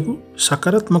କାର୍ଯ୍ୟକୁ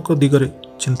ସକାରାତ୍ମକ ଦିଗରେ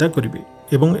ଚିନ୍ତା କରିବେ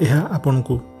ଏବଂ ଏହା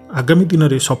ଆପଣଙ୍କୁ ଆଗାମୀ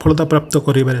ଦିନରେ ସଫଳତା ପ୍ରାପ୍ତ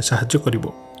କରିବାରେ ସାହାଯ୍ୟ କରିବ।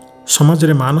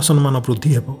 ସମାଜରେ ମାନ ସମ୍ମାନ ବୃଦ୍ଧି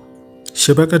ହେବ।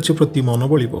 ସେବା କାର୍ଯ୍ୟ ପ୍ରତି ମନ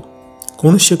ବଳିବ।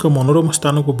 କୌଣସି ଏକ ମନୋରମ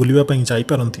ସ୍ଥାନକୁ ବୁଲିବା ପାଇଁ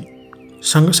ଯାଇପାରନ୍ତି।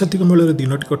 ସାଙ୍ଗସାଥିଙ୍କ ମେଳରେ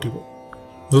ଦିନଟି କଟିବ।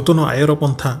 ନୂତନ ଆୟର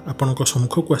ପନ୍ଥା ଆପଣଙ୍କ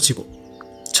ସମ୍ମୁଖକୁ ଆସିବ।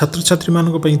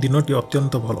 ଛାତ୍ରଛାତ୍ରୀମାନଙ୍କ ପାଇଁ ଦିନଟି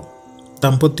ଅତ୍ୟନ୍ତ ଭଲ।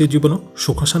 ଦାମ୍ପତ୍ୟ ଜୀବନ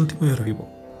ସୁଖ ଶାନ୍ତିମୟ ରହିବ।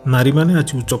 ନାରୀମାନେ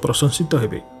ଆଜି ଉଚ୍ଚ ପ୍ରଶଂସିତ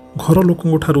ହେବେ। ଘର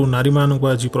ଲୋକଙ୍କ ଠାରୁ ନାରୀମାନଙ୍କୁ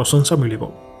ଆଜି ପ୍ରଶଂସା ମିଳିବ।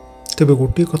 ତେବେ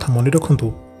ଗୋଟିଏ କଥା ମନେ ରଖନ୍ତୁ,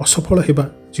 ଅସଫଳ ହେବା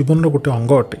ଜୀବନର ଗୋଟିଏ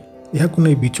ଅଙ୍ଗ ଅଟେ। ଏହାକୁ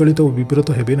ନେଇ ବିଚଳିତ ଓ ବିବ୍ରତ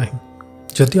ହେବେ ନାହିଁ।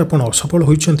 ଯଦି ଆପଣ ଅସଫଳ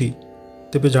ହୋଇଛନ୍ତି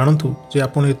ତେବେ ଜାଣନ୍ତୁ ଯେ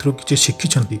ଆପଣ ଏଥିରୁ କିଛି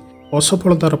ଶିଖିଛନ୍ତି।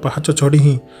 ଅସଫଳତାର ପାହାଚ ଚଢ଼ି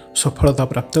ହିଁ ସଫଳତା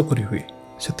ପ୍ରାପ୍ତ କରିହୁଏ।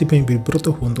 ସେଥିପାଇଁ ବିବ୍ରତ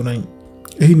ହୁଅନ୍ତୁ ନାହିଁ।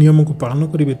 ଏହି ନିୟମକୁ ପାଳନ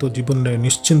କରିବେ ତ ଜୀବନରେ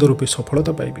ନିଶ୍ଚିନ୍ତ ରୂପେ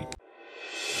ସଫଳତା ପାଇବେ।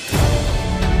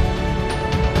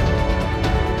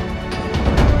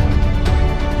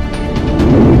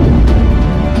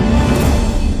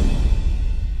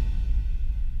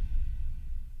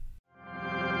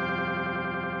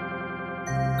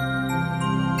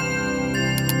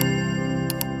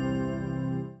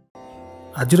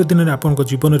 ଆଜିର ଦିନରେ ଆପଣଙ୍କ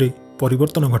ଜୀବନରେ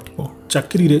ପରିବର୍ତ୍ତନ ଘଟିବ।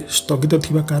 ଚାକିରିରେ ସ୍ଥଗିତ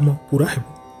ଥିବା କାମ ପୂରା ହେବ।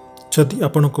 ଯଦି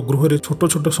ଆପଣଙ୍କ ଗୃହରେ ଛୋଟ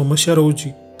ଛୋଟ ସମସ୍ୟା ରହୁଛି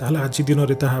ତାହେଲେ ଆଜି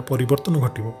ଦିନରେ ତାହା ପରିବର୍ତ୍ତନ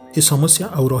ଘଟିବ। ଏ ସମସ୍ୟା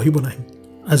ଆଉ ରହିବ ନାହିଁ।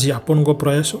 ଆଜି ଆପଣଙ୍କ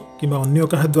ପ୍ରୟାସ କିମ୍ବା ଅନ୍ୟ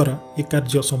କାହା ଦ୍ୱାରା ଏ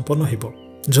କାର୍ଯ୍ୟ ସମ୍ପନ୍ନ ହେବ।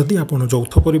 ଯଦି ଆପଣ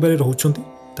ଯୌଥ ପରିବାରରେ ରହୁଛନ୍ତି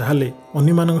ତାହେଲେ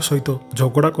ଅନ୍ୟମାନଙ୍କ ସହିତ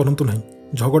ଝଗଡ଼ା କରନ୍ତୁ ନାହିଁ।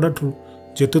 ଝଗଡ଼ାଠୁ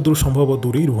ଯେତେ ଦୂର ସମ୍ଭବ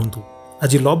ଦୂରେଇ ରୁହନ୍ତୁ।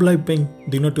 ଆଜି ଲଭ୍ ଲାଇଫ୍ ପାଇଁ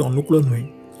ଦିନଟି ଅନୁକୂଳ ନୁହେଁ।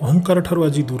 ଅହଙ୍କାର ଠାରୁ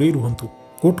ଆଜି ଦୂରେଇ ରୁହନ୍ତୁ।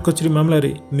 କୋର୍ଟ କଚେରୀ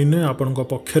ମାମଲାରେ ନିର୍ଣ୍ଣୟ ଆପଣଙ୍କ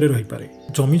ପକ୍ଷରେ ରହିପାରେ।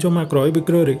 ଜମି ଜମା କ୍ରୟ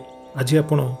ବିକ୍ରୟରେ ଆଜି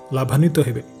ଆପଣ ଲାଭାନ୍ୱିତ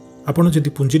ହେବେ। ଆପଣ ଯଦି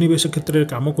ପୁଞ୍ଜିନିବେଶ କ୍ଷେତ୍ରରେ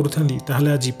କାମ କରୁଥାନ୍ତି ତାହେଲେ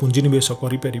ଆଜି ପୁଞ୍ଜିନିବେଶ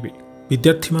କରିପାରିବେ।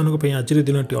 ବିଦ୍ୟାର୍ଥୀମାନଙ୍କ ପାଇଁ ଆଜିର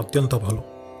ଦିନଟି ଅତ୍ୟନ୍ତ ଭଲ।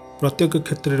 ପ୍ରତ୍ୟେକ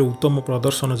କ୍ଷେତ୍ରରେ ଉତ୍ତମ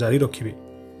ପ୍ରଦର୍ଶନ ଜାରି ରଖିବେ।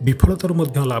 ବିଫଳତାରୁ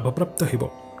ମଧ୍ୟ ଲାଭପ୍ରାପ୍ତ ହେବ।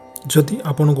 ଯଦି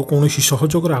ଆପଣଙ୍କୁ କୌଣସି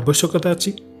ସହଯୋଗର ଆବଶ୍ୟକତା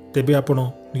ଅଛି ତେବେ ଆପଣ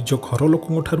ନିଜ ଘର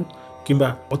ଲୋକଙ୍କ ଠାରୁ କିମ୍ବା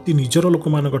ଅତି ନିଜର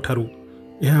ଲୋକମାନଙ୍କ ଠାରୁ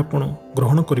ଏହା ଆପଣ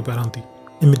ଗ୍ରହଣ କରିପାରନ୍ତି।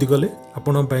 ଏମିତି କଲେ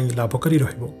ଆପଣଙ୍କ ପାଇଁ ଲାଭକାରୀ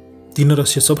ରହିବ। ଦିନର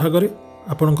ଶେଷ ଭାଗରେ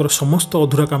ଆପଣଙ୍କର ସମସ୍ତ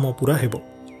ଅଧୁରା କାମ ପୂରା ହେବ।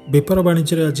 ବେପାର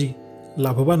ବାଣିଜ୍ୟରେ ଆଜି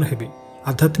ଲାଭବାନ ହେବେ।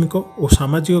 ଆଧ୍ୟାତ୍ମିକ ଓ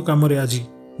ସାମାଜିକ କାମରେ ଆଜି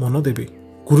ମନ ଦେବେ।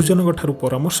 ଗୁରୁଜନଙ୍କ ଠାରୁ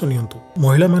ପରାମର୍ଶ ନିଅନ୍ତୁ।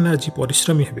 ମହିଳାମାନେ ଆଜି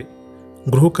ପରିଶ୍ରମୀ ହେବେ।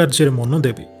 ଗୃହ କାର୍ଯ୍ୟରେ ମନ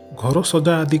ଦେବେ। ଘର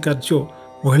ସଜା ଆଦି କାର୍ଯ୍ୟ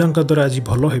ମହିଳାଙ୍କ ଦ୍ୱାରା ଆଜି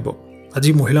ଭଲ ହେବ।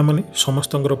 ଆଜି ମହିଳାମାନେ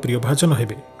ସମସ୍ତଙ୍କର ପ୍ରିୟଭାଜନ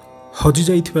ହେବେ।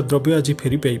 ହଜିଯାଇଥିବା ଦ୍ରବ୍ୟ ଆଜି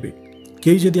ଫେରି ପାଇବେ।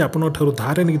 କେହି ଯଦି ଆପଣଙ୍କ ଠାରୁ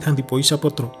ଧାର ନେଇଥାନ୍ତି ପଇସା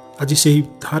ପତ୍ର ଆଜି ସେହି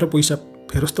ଧାର ପଇସା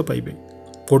ଫେରସ୍ତ ପାଇବେ।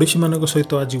 ପଡ଼ୋଶୀମାନଙ୍କ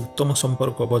ସହିତ ଆଜି ଉତ୍ତମ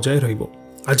ସମ୍ପର୍କ ବଜାୟ ରହିବ।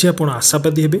 आज आपण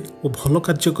आशावादी हेबे और भल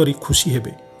कार्य करी खुशी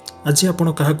हेबे। आज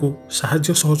आपण काहाकू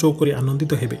साहाय्य सहयोग करी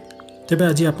आनंदित हेबे। तेबे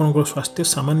आज आपणकर स्वास्थ्य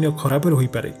सामान्य खराब रही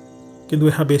पारे किंतु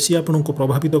यह बेसी आपण को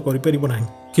प्रभावित करि परिबो नाही।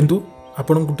 किंतु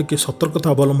आपण को टिके सतर्कता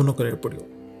अवलंबन करिया पड़ियो।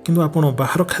 किंतु आपण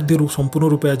बाहर खाद्यरू संपूर्ण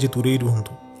रूपे आज दूरे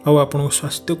रुहंतु आउ आपण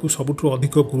स्वास्थ्य को सबुठु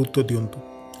अधिक गुरुत्व दियंतु।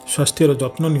 स्वास्थ्यर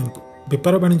जत्न नियंतु।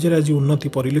 बेपार वाणिज्य आज उन्नति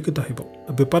परिलक्षित हेबो।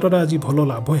 बेपार आज भल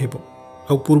लाभ हेबो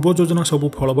आउ पूर्व योजना सब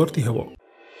फलवर्ती हेबो।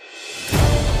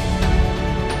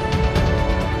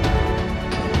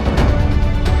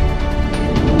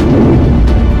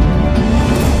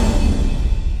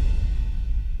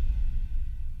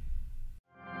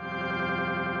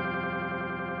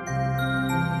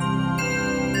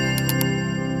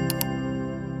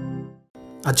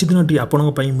 आज दिनटी आपण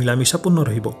मिलामिशापूर्ण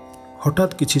रहिबो।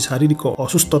 हठात किछि शारीरिक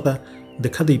असुस्थता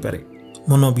देखा देई पारे।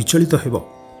 मन विचलित हेबो।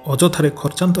 अजथारे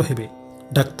खर्चांत हेबे।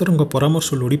 डाक्तरंग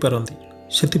परामर्श लोड़ी पारंती।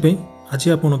 सेथिपई आज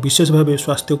आपण विशेष भावे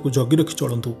स्वास्थ्य को जगी रखि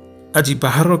चलंतु। आज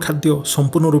बाहर खाद्य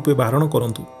संपूर्ण रूपे बारण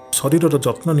करंतु। शरीरर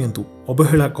जत्न नियंतु।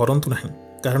 अवहेला करंतु नाही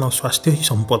कारण स्वास्थ्य ही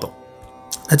संपद।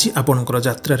 आज आपणकर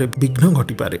यात्रा रे विघ्न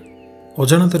घटी पारे।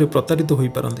 अजाणतरे प्रतारित होई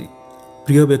पारंती।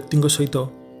 प्रिय व्यक्तिंग सहित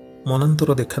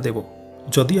मनांतर देखा देबो।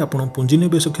 जदि आपण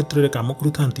पुंजीनिवेश क्षेत्र में काम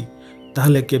करुथांती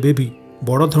ताहले केबे भी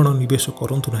बड़ धन निवेश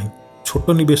करंतु नाही। छोट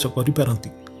निवेश करि पारंती।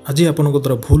 आज आपनको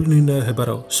द्वारा भूल निर्णय हेबार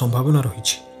संभावना रही।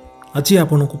 आज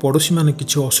आपण को पड़ोशी माने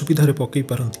किछि असुविधा रे पकई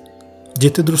पारंती।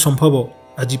 जेते दूर संभव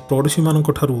आज पड़ोशी मानक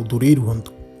ठारू दूरे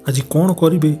रुहंतु। आज कौन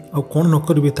करिवे आ कौन न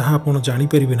करिवे ताहा आपण जानि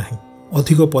परिबे नाही।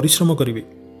 अधिक परिश्रम करिवे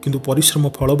किंतु परिश्रम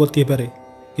फलवती हेबारे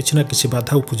किछि ना किछि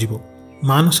बाधा उपजिवो।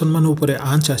 मान सम्मान उपरे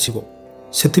आंच आसीबो।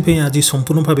 सेथिपई आज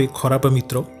संपूर्ण भावे खराब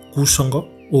मित्र कुसंग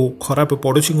और खराब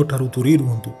पड़ोशी ठारू दूरे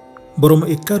रुहंतु। बरम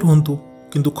एका रुहंतु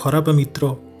किंतु खराब मित्र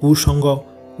कुसंग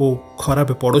और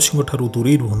खराब पड़ोशी ठारू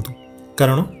दूरे रुहंतु।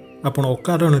 कारण आपण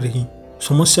अकारण रे ही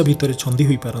समस्या भितर छंदी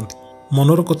होई पारंती।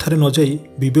 मनर कथारे न जाई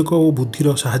विवेक और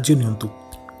बुद्धिर सहाय्य नियंतु।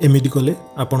 एमिति कले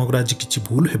आपणकर आज किछि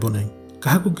भूल हेबो नाही।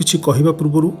 काहाकू किछि कहिबा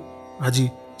पूर्वरु आज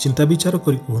चिंता विचार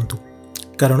करी कहंतु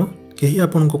कारण केही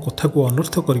आपणको कथा को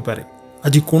अनर्थ करि पारे।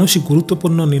 आज कौनसी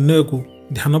गुरुत्वपूर्ण निर्णय को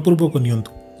ध्यानपूर्वक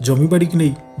नियंतु। जमीबाड़ी की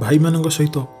नहीं भाई मान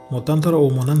सहित मतांतर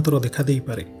और मनांतर देखा दे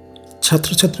पारे।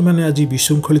 छात्र छात्री माने आज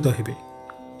विशृंखलित हेबे।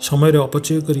 समय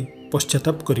अपचय करी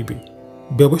पश्चाताप करिवे।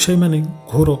 व्यवसायी माने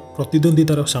घोर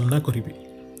प्रतिद्वंदितार सामना करिवे।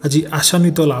 आज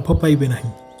आशान्वित लाभ पाइबे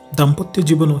नहीं। दाम्पत्य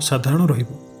जीवन साधारण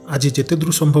रहिबो। आज जेते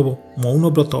दूर संभव मौन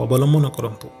व्रत अवलंबन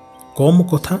करंतु। कम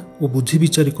कथा और बुझी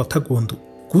विचारी कथा कहंतु।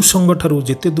 कुसंग ठारू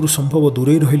जेते दूर संभव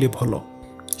दूरे रहिले भल।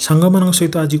 सांगमान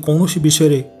सहित आज कौन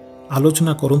विषय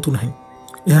आलोचना करंतु नहीं।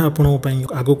 यह आपण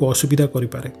आगक असुविधा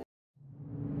करिपारे।